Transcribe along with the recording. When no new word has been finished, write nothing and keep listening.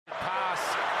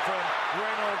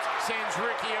Sends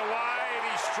Ricky away and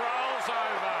he strolls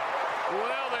over.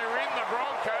 Well, they're in the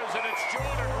Broncos and it's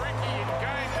Jordan Ricky in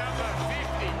game number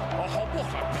 50. Oh, what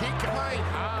a pick. Payne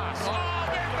Haas. Oh,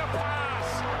 then the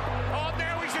pass. Oh,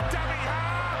 now he's a dummy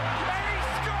half. And he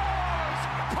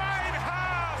scores. Payne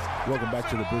Haas. Welcome back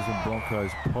to the Brisbane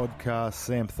Broncos podcast.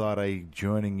 Sam Thade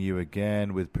joining you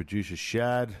again with producer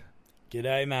Shad.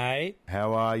 G'day, mate.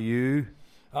 How are you?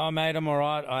 Oh, mate, I'm all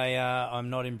right. I'm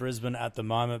not in Brisbane at the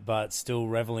moment, but still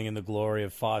reveling in the glory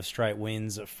of 5 straight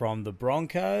wins from the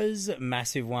Broncos.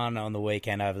 Massive one on the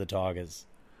weekend over the Tigers.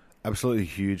 Absolutely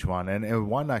huge one. And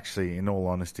one, actually, in all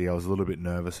honesty, I was a little bit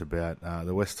nervous about.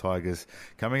 The West Tigers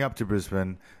coming up to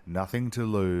Brisbane, nothing to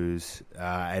lose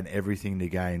and everything to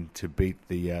gain to beat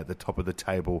the top of the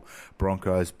table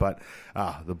Broncos. But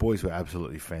the boys were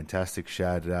absolutely fantastic.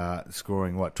 Shad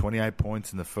scoring, 28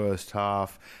 points in the first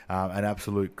half, an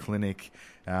absolute clinic.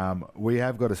 We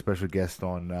have got a special guest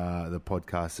on the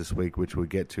podcast this week, which we'll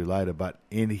get to later. But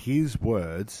in his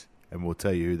words, and we'll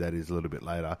tell you who that is a little bit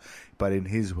later. But in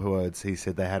his words, he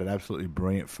said they had an absolutely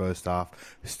brilliant first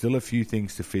half. Still a few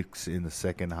things to fix in the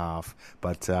second half,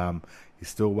 but he's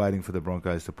still waiting for the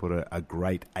Broncos to put a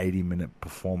great 80-minute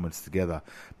performance together.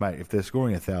 Mate, if they're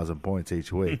scoring 1,000 points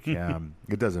each week,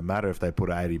 it doesn't matter if they put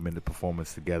an 80-minute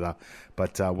performance together.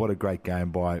 But what a great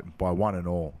game by one and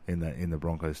all in the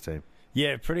Broncos team.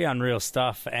 Yeah, pretty unreal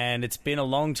stuff. And it's been a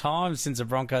long time since the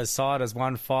Broncos side has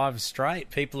won 5 straight.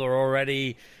 People are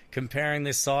already comparing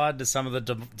this side to some of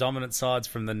the dominant sides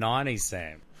from the 90s,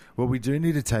 Sam. Well, we do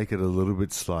need to take it a little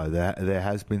bit slow. There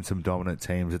has been some dominant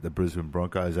teams at the Brisbane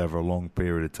Broncos over a long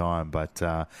period of time. But,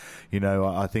 I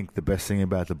think the best thing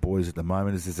about the boys at the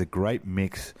moment is there's a great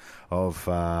mix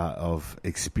of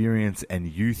experience and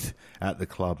youth at the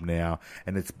club now.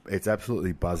 And it's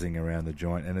absolutely buzzing around the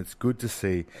joint. And it's good to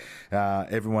see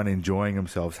everyone enjoying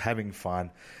themselves, having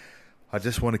fun. I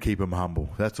just want to keep him humble.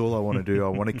 That's all I want to do. I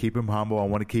want to keep him humble. I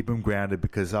want to keep him grounded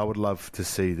because I would love to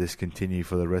see this continue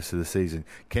for the rest of the season.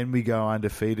 Can we go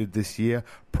undefeated this year?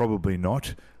 Probably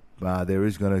not. There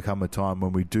is going to come a time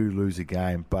when we do lose a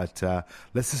game, but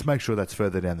let's just make sure that's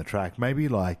further down the track. Maybe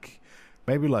like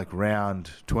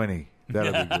round 20.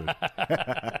 That'll be good.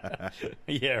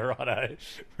 Yeah, righto.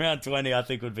 Round 20, I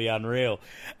think, would be unreal.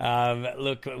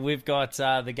 Look, we've got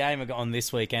the game on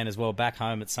this weekend as well, back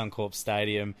home at Suncorp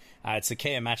Stadium. It's a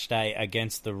Kia match day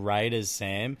against the Raiders,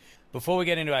 Sam. Before we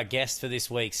get into our guest for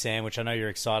this week, Sam, which I know you're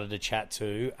excited to chat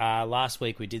to, last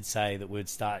week we did say that we'd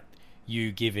start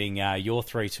you giving your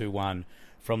 3-2-1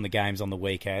 from the games on the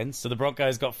weekend. So the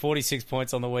Broncos got 46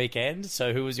 points on the weekend.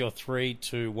 So who was your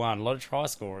 3-2-1? A lot of try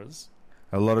scorers.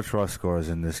 A lot of try scorers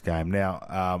in this game.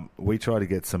 Now, we tried to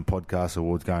get some podcast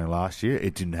awards going last year.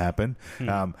 It didn't happen.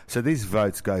 So these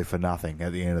votes go for nothing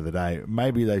at the end of the day.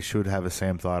 Maybe they should have a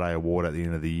Sam Thade award at the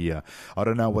end of the year. I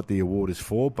don't know what the award is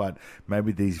for, but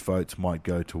maybe these votes might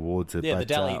go towards it. Yeah,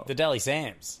 but, the Deli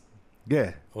Sams.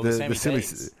 Yeah, Or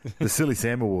the silly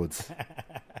Sam awards.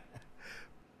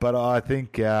 But I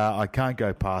think I can't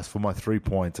go past, for my 3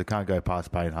 points, I can't go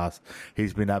past Payne Haas.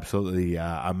 He's been absolutely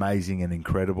amazing and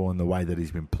incredible in the way that he's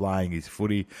been playing his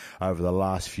footy over the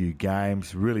last few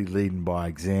games, really leading by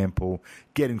example,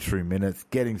 getting through minutes,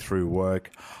 getting through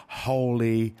work.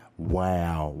 Holy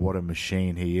wow, what a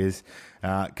machine he is.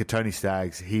 Tony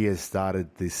Staggs, he has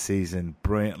started this season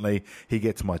brilliantly. He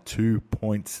gets my 2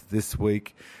 points this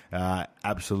week.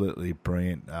 Absolutely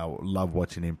brilliant. Love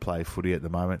watching him play footy at the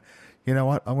moment. You know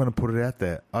what? I'm going to put it out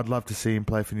there. I'd love to see him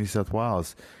play for New South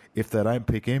Wales. If they don't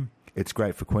pick him, it's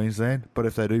great for Queensland. But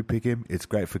if they do pick him, it's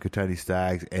great for Tony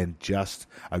Staggs and just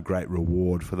a great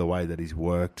reward for the way that he's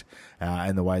worked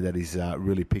and the way that he's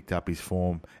really picked up his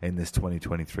form in this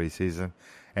 2023 season.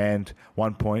 And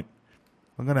 1 point,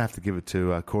 I'm going to have to give it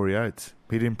to Corey Oates.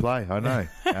 He didn't play, I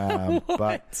know.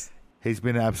 But he's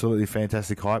been an absolutely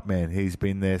fantastic hype man. He's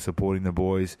been there supporting the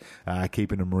boys,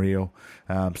 keeping them real.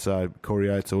 So Corey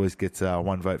Oates always gets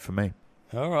 1 vote for me.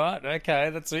 All right, okay.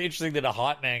 That's interesting that a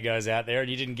hype man goes out there and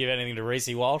you didn't give anything to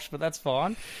Reece Walsh, but that's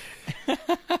fine.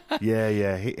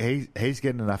 Yeah. He's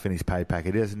getting enough in his pay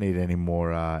packet. He doesn't need any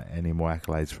more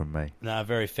accolades from me. No,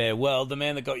 very fair. Well, the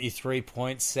man that got you 3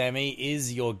 points, Sammy,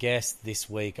 is your guest this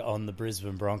week on the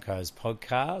Brisbane Broncos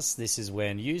podcast. This is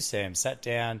when you, Sam, sat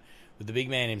down with the big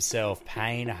man himself,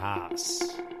 Payne Haas.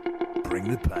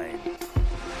 Bring the pain.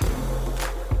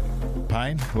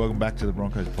 Payne, welcome back to the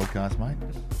Broncos podcast, mate.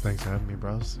 Thanks for having me,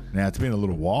 bros. Now, it's been a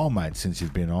little while, mate, since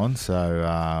you've been on,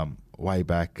 so way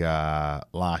back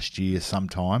last year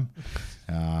sometime.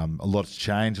 A lot's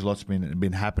changed, a lot's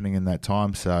been happening in that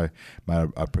time, so, mate,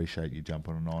 I appreciate you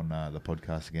jumping on the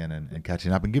podcast again and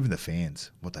catching up and giving the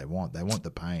fans what they want. They want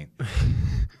the pain.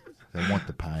 They want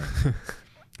the pain.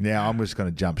 Now, I'm just going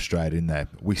to jump straight in there.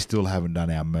 We still haven't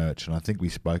done our merch, and I think we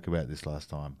spoke about this last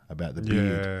time, about the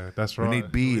beard. Yeah, that's right. We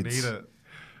need beards. We need it.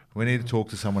 We need to talk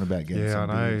to someone about getting Yeah, some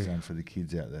I know. beards done for the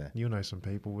kids out there. You know some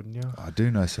people, wouldn't you? I do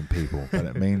know some people, but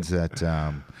it means that,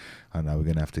 I don't know, we're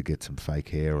going to have to get some fake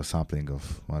hair or something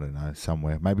of, I don't know,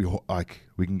 somewhere. Maybe like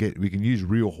we can use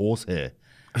real horse hair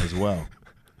as well,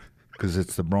 because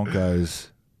it's the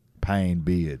Broncos Payne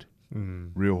beard.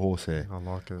 Real horse hair. I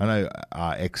like it. I know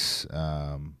our ex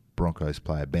Broncos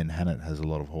player Ben Hannett has a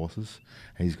lot of horses.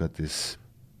 He's got this.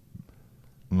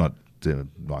 I'm not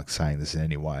like saying this in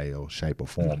any way or shape or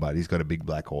form, but he's got a big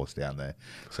black horse down there,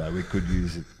 so we could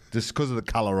use it just because of the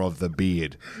colour of the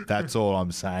beard. That's all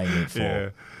I'm saying it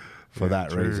for. For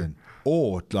that true. reason,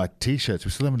 or like t-shirts.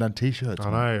 We still haven't done t-shirts. I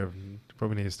know.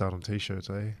 Probably need to start on t-shirts,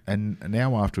 eh? And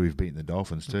now after we've beaten the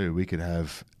Dolphins too, we could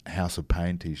have House of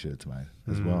Payne t-shirts, mate,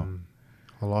 as well.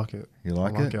 I like it. You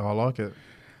like I like it? I like it.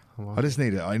 I just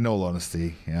need it. In all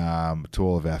honesty, to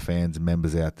all of our fans and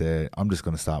members out there, I'm just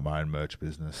going to start my own merch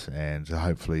business, and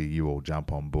hopefully you all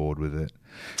jump on board with it.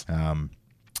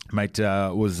 Mate,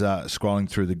 was scrolling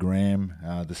through the gram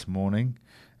this morning.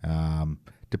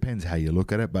 Depends how you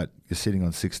look at it, but you're sitting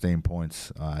on 16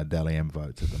 points Dally M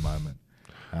votes at the moment.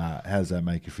 How does that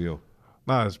make you feel?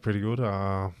 No, it's pretty good.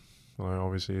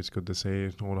 Obviously, it's good to see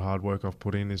all the hard work I've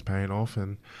put in is paying off,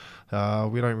 and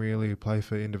we don't really play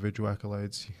for individual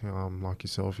accolades like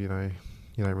yourself. You don't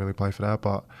really play for that,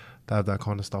 but to have that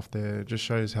kind of stuff there, it just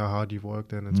shows how hard you've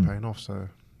worked and it's paying off. So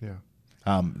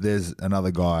yeah. There's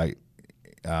another guy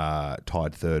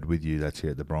tied third with you that's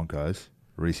here at the Broncos,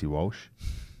 Reece Walsh.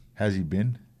 How's he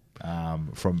been?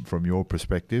 From your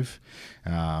perspective,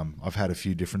 I've had a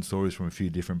few different stories from a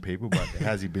few different people, but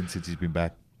how's he been since he's been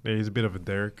back? Yeah, he's a bit of a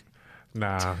Derek.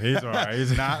 Nah, he's all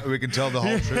right. We can tell the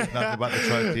whole truth, nothing but the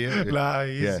truth here. Nah,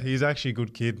 he's actually a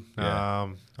good kid. Yeah.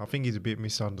 I think he's a bit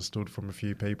misunderstood from a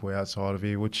few people outside of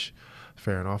here, which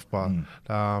fair enough. But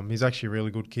he's actually a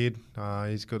really good kid.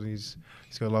 He's got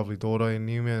a lovely daughter in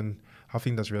him, and I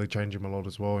think that's really changed him a lot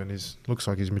as well. And looks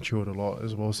like he's matured a lot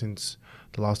as well since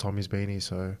the last time he's been here.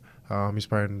 So he's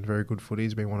playing very good footy.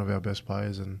 He's been one of our best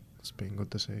players, and it's been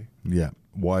good to see. Yeah.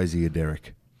 Why is he a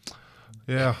Derek?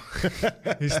 Yeah.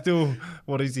 He's still,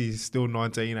 what is he? He's still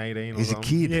 19, 18 or He's something.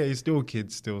 a kid. Yeah, he's still a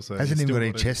kid still. So Hasn't he's even got still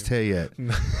any not a chest kid. hair yet.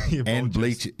 He And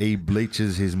apologies. he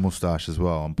bleaches his moustache as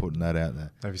well. I'm putting that out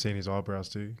there. Have you seen his eyebrows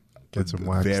too? Get some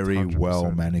wax. Very 100%.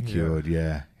 well manicured,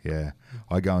 yeah.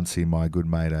 I go and see my good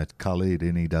mate at Khalid,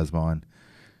 and he does mine.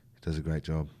 He does a great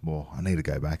job. Well, I need to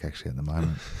go back actually at the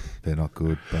moment. They're not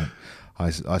good, but I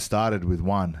started with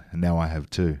one, and now I have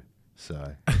two.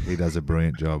 So he does a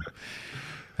brilliant job.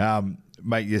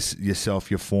 Mate,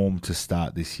 yourself, your form to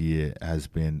start this year has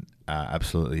been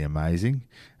absolutely amazing.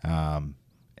 And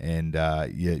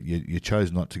you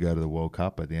chose not to go to the World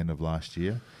Cup at the end of last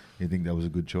year. You think that was a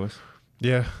good choice?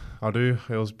 Yeah, I do.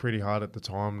 It was pretty hard at the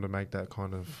time to make that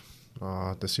kind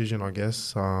of decision, I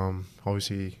guess.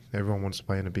 Obviously, everyone wants to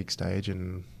play in a big stage,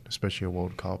 and especially a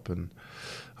World Cup. And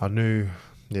I knew,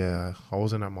 I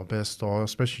wasn't at my best, or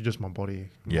especially just my body.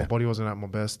 Yeah. My body wasn't at my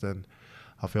best, and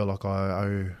I feel like I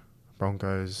owe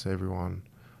Broncos, everyone,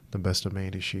 the best of me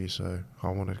this year. So I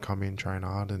wanted to come in, train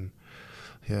hard, and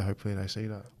hopefully they see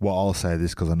that. Well, I'll say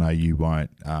this because I know you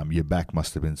won't. Your back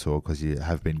must have been sore because you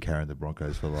have been carrying the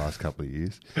Broncos for the last couple of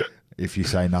years. If you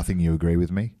say nothing, you agree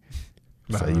with me?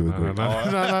 Say you agree. No.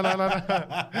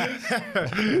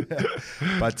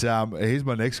 But here's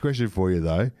my next question for you,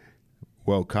 though.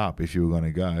 World Cup, if you were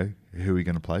going to go, who are you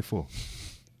going to play for?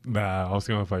 Nah, I was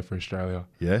going to play for Australia.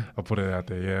 Yeah? I'll put it out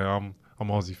there. Yeah, I'm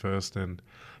Aussie first, and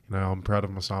I'm proud of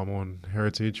my Samoan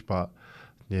heritage, but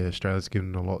Australia's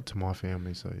given a lot to my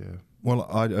family, so yeah. Well,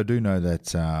 I do know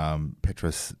that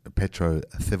Petro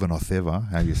Thevanov,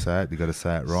 how you say it, you got to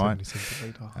say it right. 70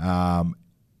 centimetre.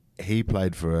 He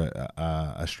played for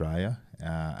Australia,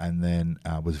 and then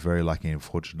was very lucky and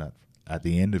fortunate at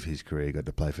the end of his career, he got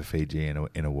to play for Fiji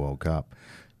in a World Cup.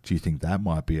 Do you think that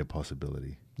might be a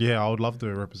possibility? Yeah, I would love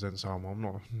to represent Samoa.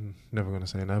 I'm never going to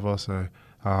say never. So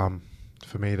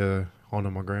for me to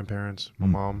honour my grandparents, my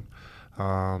mum,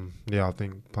 I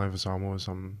think playing for Samoa is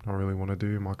something I really want to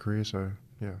do in my career. So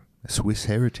yeah, Swiss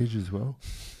heritage as well.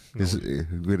 We're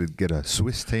going to get a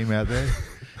Swiss team out there.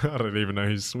 I don't even know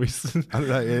who's Swiss. I don't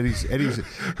know.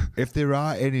 If there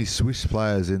are any Swiss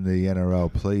players in the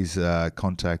NRL, please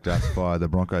contact us via the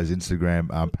Broncos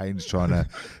Instagram. Payne's trying to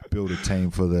build a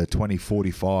team for the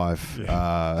 2045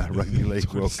 Rugby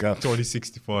League World Cup.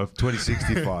 2065.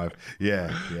 2065.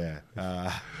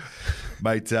 Yeah.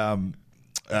 Mate,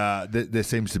 there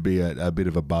seems to be a bit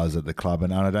of a buzz at the club,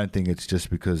 and I don't think it's just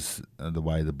because of the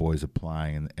way the boys are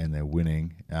playing and they're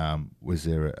winning. Was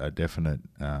there a definite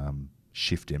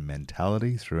shift in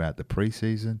mentality throughout the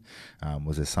preseason?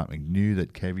 Was there something new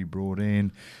that Kevy brought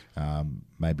in?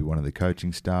 Maybe one of the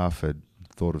coaching staff had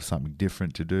thought of something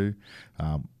different to do.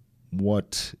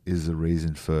 What is the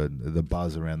reason for the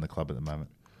buzz around the club at the moment?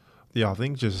 Yeah, I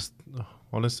think just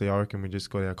honestly, I reckon we just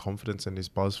got our confidence and this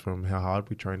buzz from how hard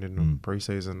we trained in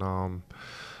pre-season.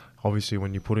 Obviously,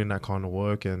 when you put in that kind of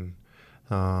work, and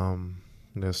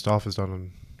the staff has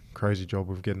done a crazy job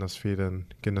with getting us fit and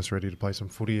getting us ready to play some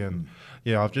footy. And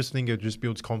I just think it just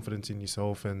builds confidence in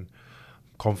yourself and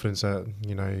confidence that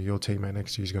your teammate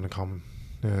next to you is going to come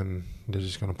and they're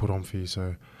just going to put on for you.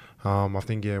 So I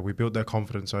think we built that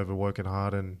confidence over working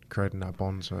hard and creating that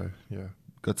bond. So yeah.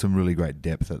 Got some really great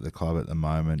depth at the club at the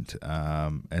moment,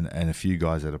 and a few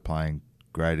guys that are playing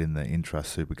great in the Intrust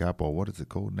Super Cup, or what is it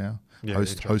called now? Yeah,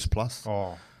 Host Plus?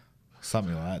 Oh.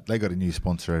 Something like that. They got a new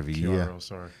sponsor every year.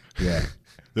 Sorry. Yeah.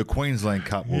 The Queensland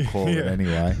Cup, we'll call it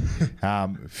anyway.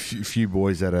 Few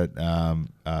boys that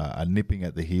are nipping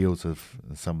at the heels of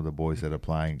some of the boys that are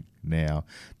playing now.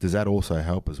 Does that also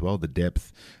help as well, the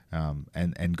depth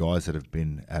and guys that have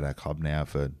been at our club now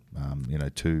for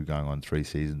 2 going on 3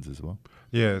 seasons as well?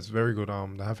 Yeah, it's very good.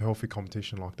 To have healthy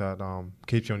competition like that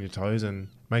keeps you on your toes and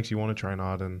makes you want to train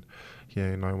hard. And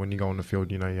when you go on the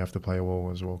field, you have to play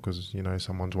well as well because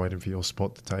someone's waiting for your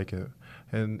spot to take it.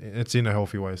 And it's in a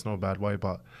healthy way. It's not a bad way,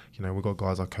 but we've got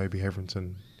guys like Kobe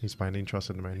Heverington. He's playing Interest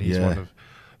at the moment.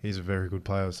 He's a very good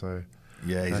player. So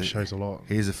that shows a lot.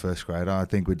 He's a first grader. I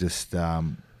think we're just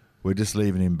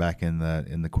leaving him back in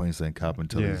the Queensland Cup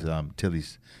until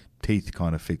his teeth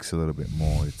kind of fix a little bit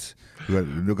more.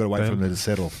 We've got to wait for them to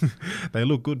settle. They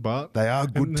look good, but they are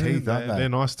good teeth, aren't they? They're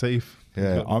nice teeth.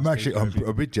 Yeah, I'm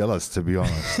a bit jealous, to be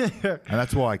honest, and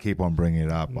that's why I keep on bringing it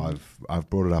up. I've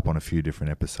brought it up on a few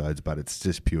different episodes, but it's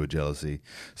just pure jealousy.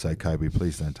 So Kobe,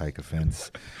 please don't take offence.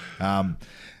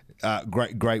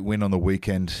 Great win on the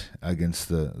weekend against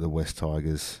the West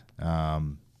Tigers.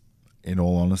 In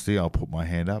all honesty, I'll put my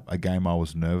hand up. A game I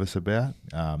was nervous about.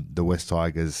 The West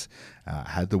Tigers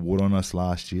had the wood on us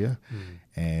last year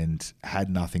and had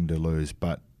nothing to lose,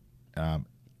 but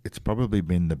it's probably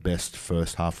been the best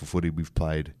first half of footy we've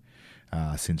played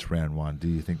since round 1. Do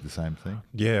you think the same thing?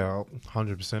 Yeah,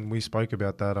 100%. We spoke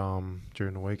about that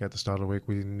during the week. At the start of the week,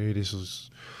 we knew this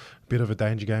was a bit of a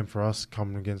danger game for us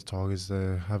coming against Tigers.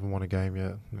 They haven't won a game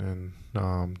yet. And,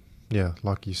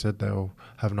 like you said, they'll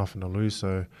have nothing to lose.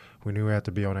 So we knew we had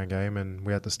to be on our game and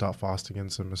we had to start fast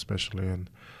against them especially.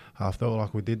 And I felt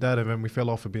like we did that. And then we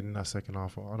fell off a bit in that second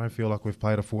half. I don't feel like we've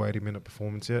played a full 80-minute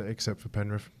performance yet, except for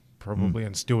Penrith. Probably,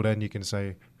 and still then you can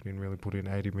say we didn't really put in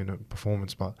 80-minute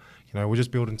performance, but we're just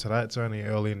building to that. It's only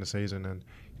early in the season and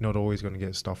you're not always going to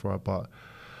get stuff right, but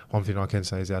one thing I can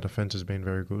say is our defence has been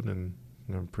very good and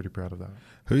I'm pretty proud of that.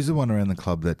 Who's the one around the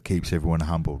club that keeps everyone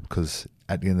humble? Because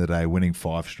at the end of the day, winning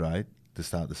 5 straight to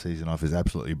start the season off is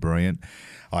absolutely brilliant.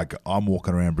 I'm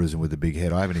walking around Brisbane with a big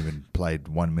head. I haven't even played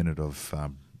 1 minute of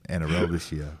NRL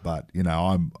this year, but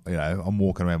I'm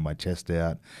walking around with my chest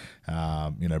out,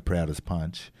 proud as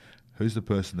punch. Who's the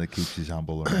person that keeps you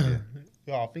humble around here?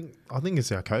 Yeah, I think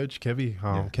it's our coach, Kevy.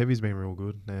 Kevy's been real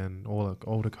good, and all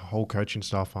the whole coaching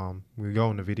stuff. We go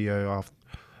on the video after,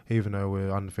 even though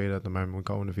we're undefeated at the moment, we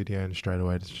go on the video and straight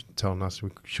away telling us we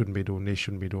shouldn't be doing this,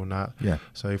 shouldn't be doing that. Yeah.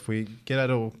 So if we get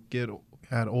out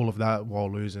all of that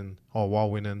while losing or while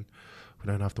winning, we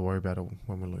don't have to worry about it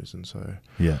when we're losing. So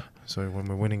yeah. So when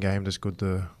we're winning games, it's good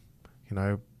to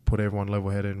put everyone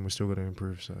level-headed, and we're still got to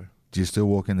improve. So. Do you still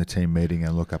walk in the team meeting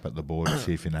and look up at the board and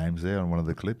see if your name's there on one of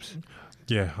the clips?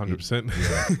 Yeah,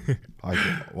 100%.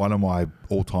 Yeah. One of my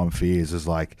all-time fears is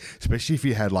especially if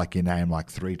you had your name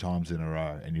 3 times in a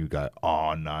row and you go,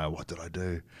 oh no, what did I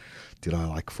do? Did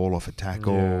I fall off a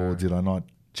tackle? Yeah. Did I not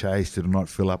chase? Did I not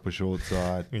fill up a short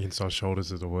side? Inside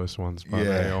shoulders are the worst ones, but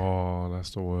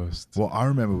that's the worst. Well, I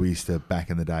remember we used to back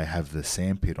in the day have the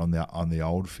sandpit on the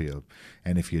old field,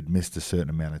 and if you'd missed a certain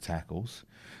amount of tackles,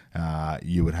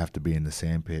 you would have to be in the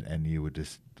sandpit and you would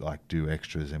just do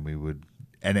extras,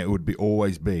 and it would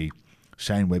always be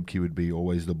Shane Webke would be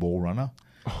always the ball runner,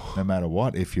 no matter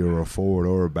what, if you're a forward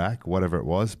or a back, whatever it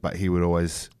was, but he would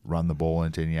always run the ball,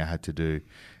 and then you had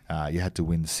to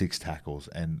win 6 tackles,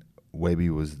 and Webby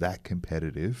was that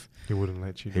competitive. He wouldn't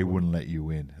let you. He wouldn't let you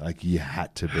win. You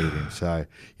had to beat him. So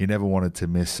you never wanted to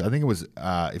miss. I think it was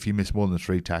if you missed more than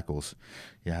 3 tackles,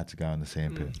 you had to go in the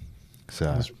sandpit.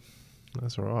 So.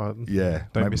 That's all right. Yeah.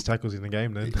 Don't miss tackles in the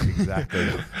game then. Exactly.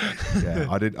 Yeah.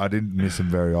 I didn't miss them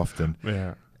very often.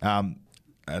 Yeah.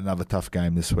 another tough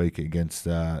game this week against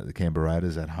the Canberra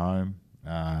Raiders at home.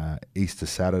 Easter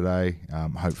Saturday.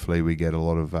 Hopefully we get a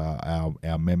lot of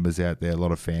our members out there, a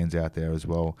lot of fans out there as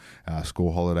well.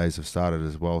 School holidays have started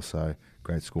as well, so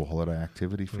great school holiday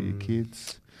activity for your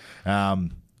kids.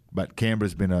 But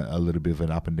Canberra's been a little bit of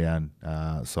an up and down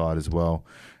side as well.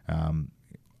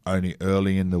 Only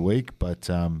early in the week, but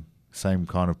same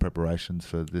kind of preparations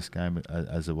for this game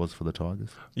as it was for the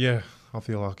Tigers. Yeah, I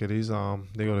feel like it is. They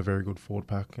got a very good forward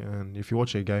pack, and if you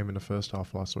watch their game in the first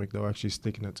half last week, they were actually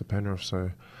sticking it to Penrith.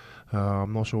 So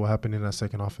I'm not sure what happened in that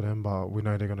second half for them, but we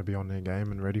know they're going to be on their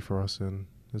game and ready for us. And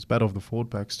it's better of the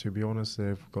forward packs, to be honest.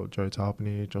 They've got Joe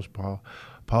Tarpany, Josh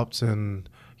Pups, and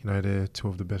they're two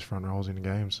of the best front rows in the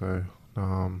game. So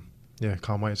yeah,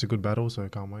 can't wait. It's a good battle, so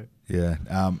can't wait. Yeah,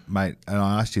 mate. And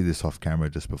I asked you this off camera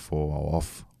just before, or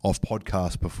off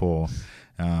podcast before.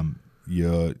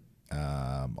 You're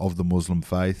of the Muslim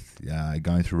faith,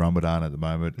 going through Ramadan at the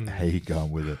moment. How you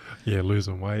going with it? Yeah,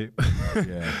 losing weight.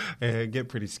 Yeah, get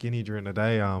pretty skinny during the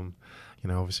day.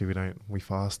 Obviously we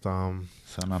fast. Sun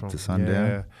up to sundown.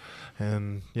 Yeah,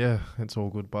 and yeah, it's all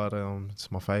good. But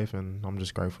it's my faith, and I'm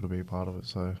just grateful to be a part of it.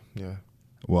 So yeah.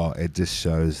 Well, it just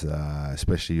shows,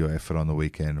 especially your effort on the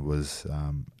weekend was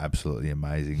absolutely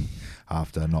amazing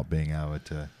after not being able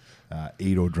to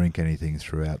eat or drink anything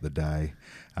throughout the day.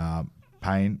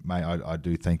 Payne, mate, I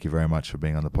do thank you very much for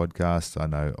being on the podcast. I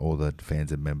know all the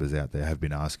fans and members out there have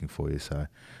been asking for you, so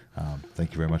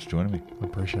thank you very much for joining me. I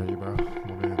appreciate you, bro.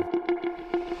 My man.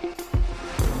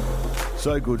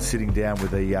 So good sitting down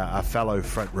with a fellow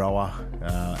front rower,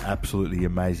 absolutely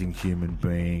amazing human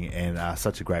being, and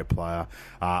such a great player.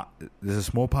 There's a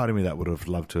small part of me that would have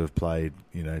loved to have played,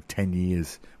 10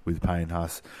 years with Payne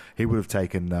Haas. He would have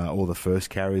taken all the first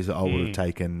carries. I would have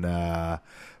taken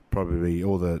probably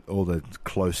all the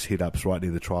close hit ups right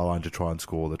near the try line to try and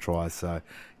score the tries. So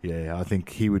yeah, I think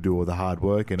he would do all the hard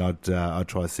work, and I'd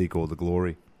try to seek all the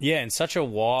glory. Yeah, and such a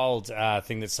wild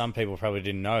thing that some people probably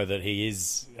didn't know, that he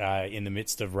is in the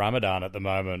midst of Ramadan at the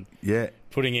moment. Yeah.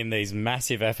 Putting in these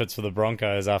massive efforts for the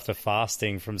Broncos after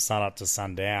fasting from sun up to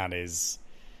sundown is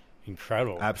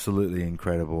incredible. Absolutely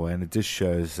incredible. And it just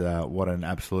shows what an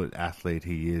absolute athlete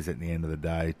he is at the end of the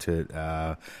day,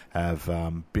 to have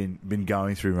been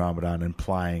going through Ramadan and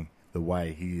playing the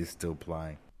way he is still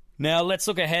playing. Now, let's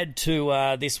look ahead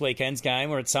to this weekend's game.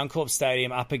 We're at Suncorp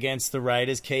Stadium up against the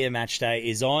Raiders. Kia Match Day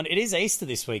is on. It is Easter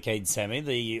this weekend, Sammy,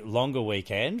 the longer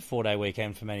weekend, 4-day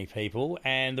weekend for many people.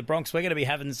 And the Bronx, we're going to be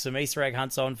having some Easter egg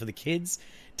hunts on for the kids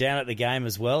down at the game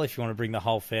as well, if you want to bring the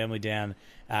whole family down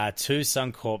to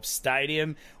Suncorp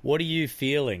Stadium. What are you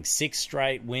feeling? 6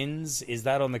 straight wins. Is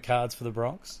that on the cards for the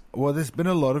Bronx? Well, there's been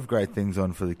a lot of great things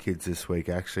on for the kids this week,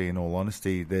 actually, in all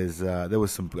honesty. There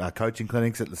was some coaching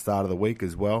clinics at the start of the week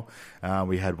as well.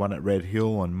 We had one at Red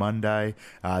Hill on Monday.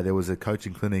 There was a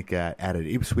coaching clinic out at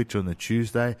Ipswich on the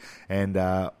Tuesday. And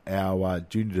our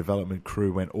junior development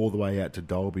crew went all the way out to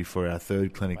Dalby for our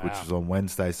third clinic, which was on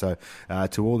Wednesday. So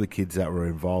to all the kids that were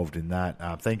involved in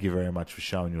that, thank you very much for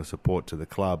showing your support to the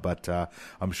club. But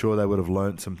I'm sure they would have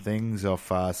learnt some things off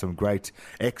some great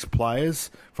ex-players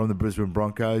from the Brisbane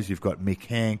Broncos. You've got Mick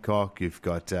Hancock, you've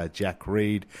got Jack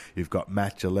Reed, you've got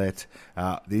Matt Gillette.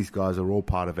 These guys are all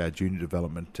part of our junior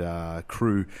development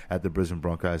crew at the Brisbane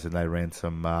Broncos, and they ran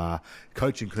some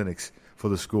coaching clinics for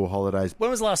the school holidays. When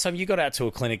was the last time you got out to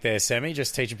a clinic there, Sammy,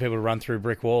 just teaching people to run through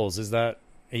brick walls? Are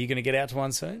you going to get out to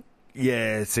one soon?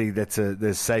 Yeah, see,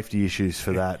 there's safety issues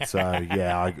for that. So,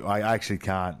 yeah, I actually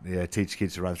can't teach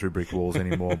kids to run through brick walls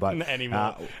anymore. But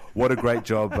what a great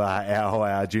job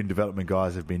our junior development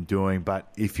guys have been doing. But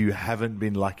if you haven't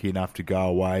been lucky enough to go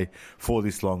away for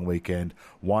this long weekend,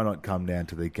 why not come down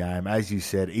to the game? As you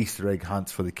said, Easter egg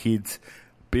hunts for the kids.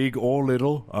 Big or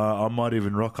little, I might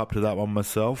even rock up to that one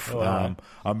myself. I'm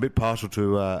a bit partial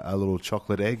to a little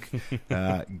chocolate egg.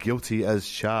 Guilty as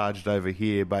charged over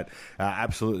here, but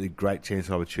absolutely great chance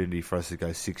and opportunity for us to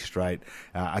go 6 straight.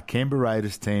 A Canberra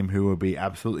Raiders team who will be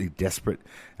absolutely desperate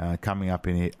coming up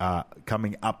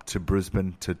to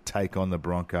Brisbane to take on the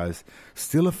Broncos.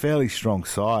 Still a fairly strong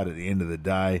side at the end of the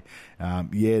day.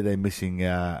 They're missing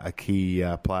a key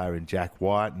player in Jack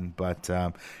White, but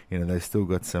they've still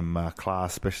got some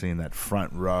class, especially in that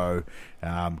front row.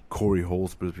 Corey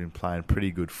Hallsborough's been playing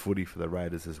pretty good footy for the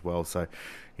Raiders as well. So,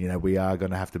 we are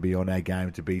going to have to be on our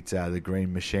game to beat the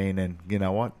Green Machine. And you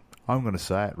know what? I'm going to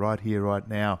say it right here, right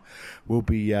now. We'll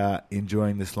be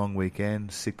enjoying this long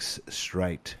weekend. 6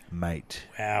 straight, mate.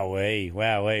 Wowee.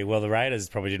 Well, the Raiders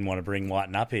probably didn't want to bring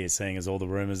Whiten up here, seeing as all the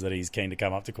rumours that he's keen to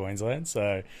come up to Queensland.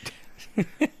 So,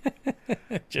 quietly.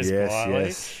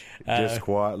 Yes. Just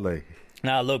quietly.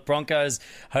 Now, look, Broncos,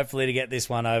 hopefully to get this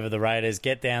one over the Raiders.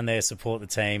 Get down there, support the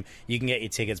team. You can get your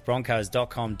tickets,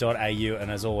 broncos.com.au.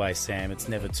 And as always, Sam, it's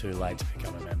never too late to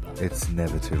become a member. It's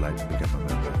never too late to become a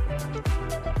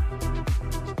member.